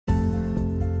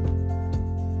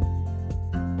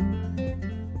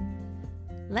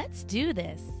Let's do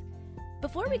this.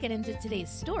 Before we get into today's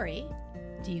story,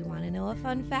 do you want to know a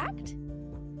fun fact?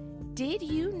 Did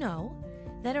you know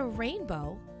that a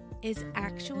rainbow is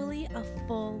actually a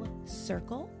full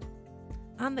circle?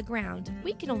 On the ground,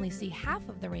 we can only see half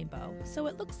of the rainbow, so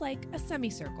it looks like a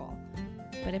semicircle.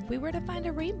 But if we were to find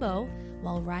a rainbow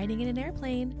while riding in an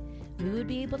airplane, we would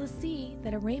be able to see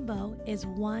that a rainbow is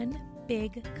one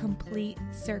big, complete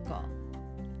circle.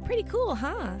 Pretty cool,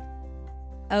 huh?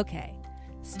 Okay,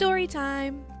 story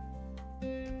time.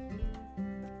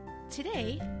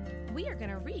 Today, we are going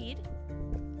to read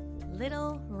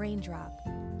Little Raindrop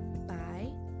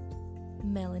by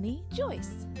Melanie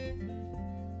Joyce.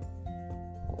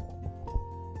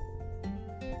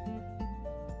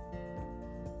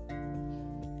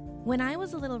 When I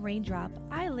was a little raindrop,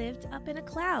 I lived up in a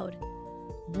cloud.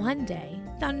 One day,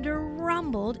 thunder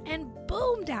rumbled and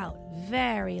boomed out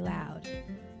very loud.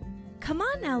 Come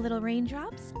on now, little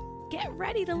raindrops, get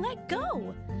ready to let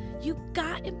go. You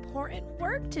got important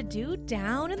work to do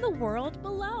down in the world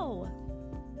below.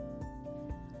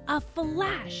 A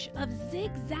flash of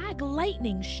zigzag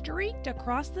lightning streaked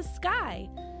across the sky.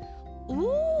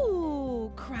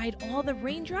 Ooh, cried all the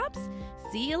raindrops.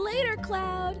 See you later,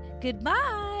 cloud.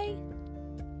 Goodbye.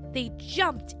 They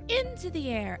jumped into the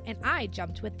air, and I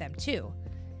jumped with them too.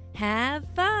 Have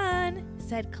fun,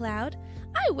 said Cloud.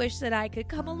 I wish that I could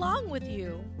come along with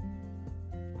you.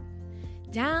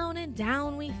 Down and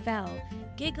down we fell,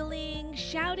 giggling,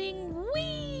 shouting,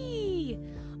 whee!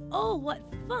 Oh, what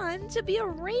fun to be a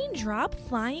raindrop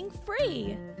flying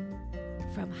free!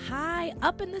 From high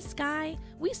up in the sky,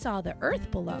 we saw the earth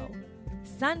below.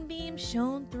 Sunbeams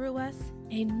shone through us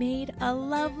and made a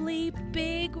lovely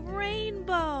big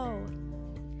rainbow.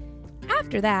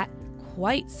 After that,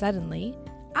 quite suddenly,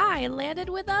 I landed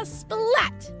with a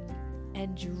splat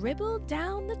and dribbled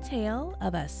down the tail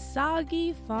of a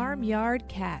soggy farmyard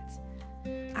cat.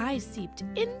 I seeped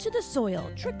into the soil,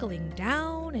 trickling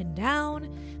down and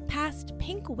down, past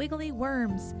pink wiggly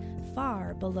worms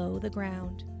far below the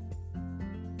ground.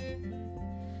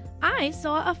 I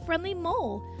saw a friendly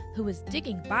mole who was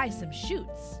digging by some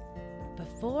shoots.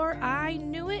 Before I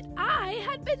knew it, I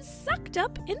had been sucked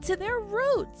up into their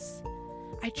roots.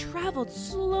 I traveled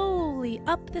slowly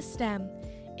up the stem.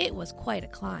 It was quite a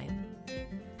climb.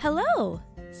 Hello,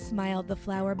 smiled the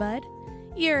flower bud.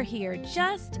 You're here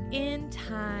just in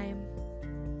time.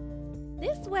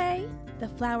 This way, the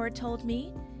flower told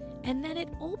me, and then it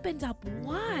opened up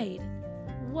wide.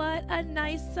 What a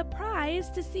nice surprise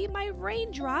to see my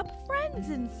raindrop friends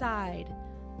inside.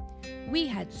 We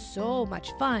had so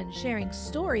much fun sharing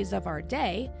stories of our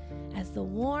day as the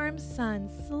warm sun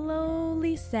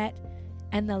slowly set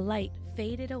and the light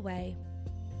faded away.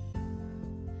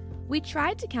 We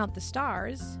tried to count the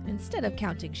stars instead of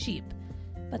counting sheep,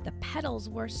 but the petals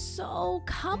were so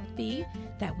comfy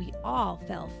that we all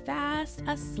fell fast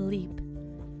asleep.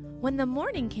 When the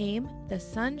morning came, the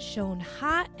sun shone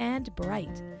hot and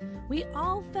bright. We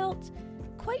all felt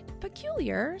quite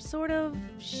peculiar, sort of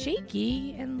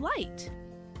shaky and light.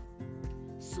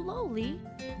 Slowly,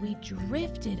 we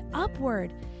drifted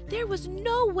upward. There was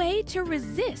no way to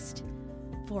resist,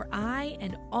 for I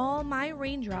and all my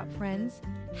raindrop friends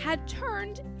had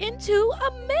turned into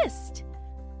a mist.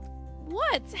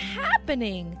 What's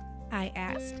happening? I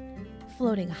asked,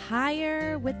 floating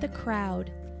higher with the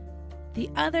crowd. The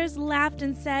others laughed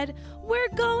and said, We're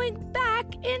going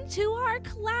back into our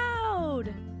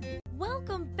cloud.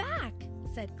 Welcome back,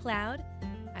 said Cloud.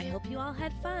 I hope you all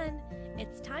had fun.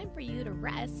 It's time for you to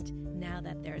rest now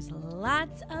that there's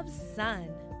lots of sun.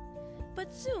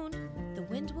 But soon, the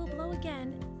wind will blow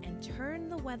again and turn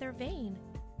the weather vane.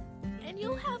 And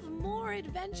you'll have more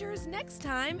adventures next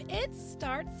time it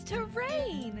starts to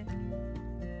rain.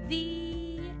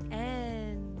 The end.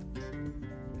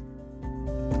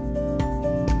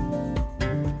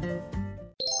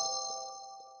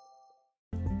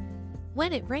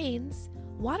 When it rains,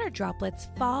 water droplets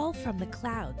fall from the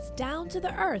clouds down to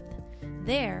the earth.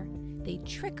 There, they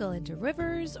trickle into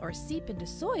rivers or seep into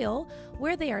soil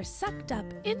where they are sucked up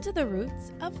into the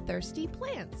roots of thirsty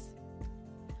plants.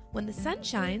 When the sun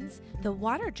shines, the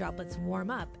water droplets warm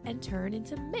up and turn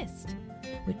into mist,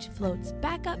 which floats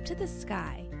back up to the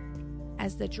sky.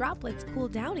 As the droplets cool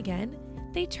down again,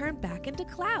 they turn back into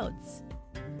clouds.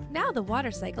 Now the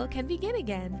water cycle can begin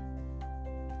again.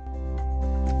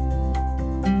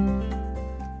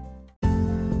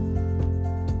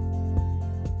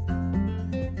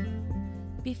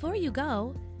 Before you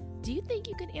go, do you think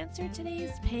you can answer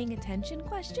today's paying attention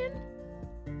question?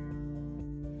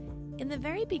 In the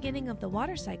very beginning of the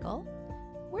water cycle,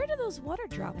 where do those water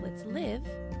droplets live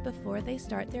before they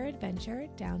start their adventure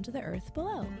down to the earth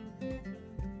below?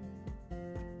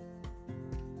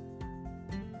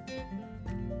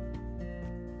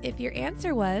 If your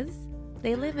answer was,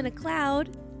 they live in a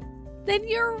cloud, then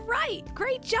you're right.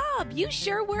 Great job. You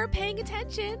sure were paying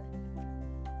attention.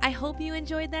 I hope you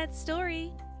enjoyed that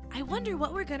story. I wonder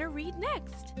what we're going to read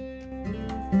next.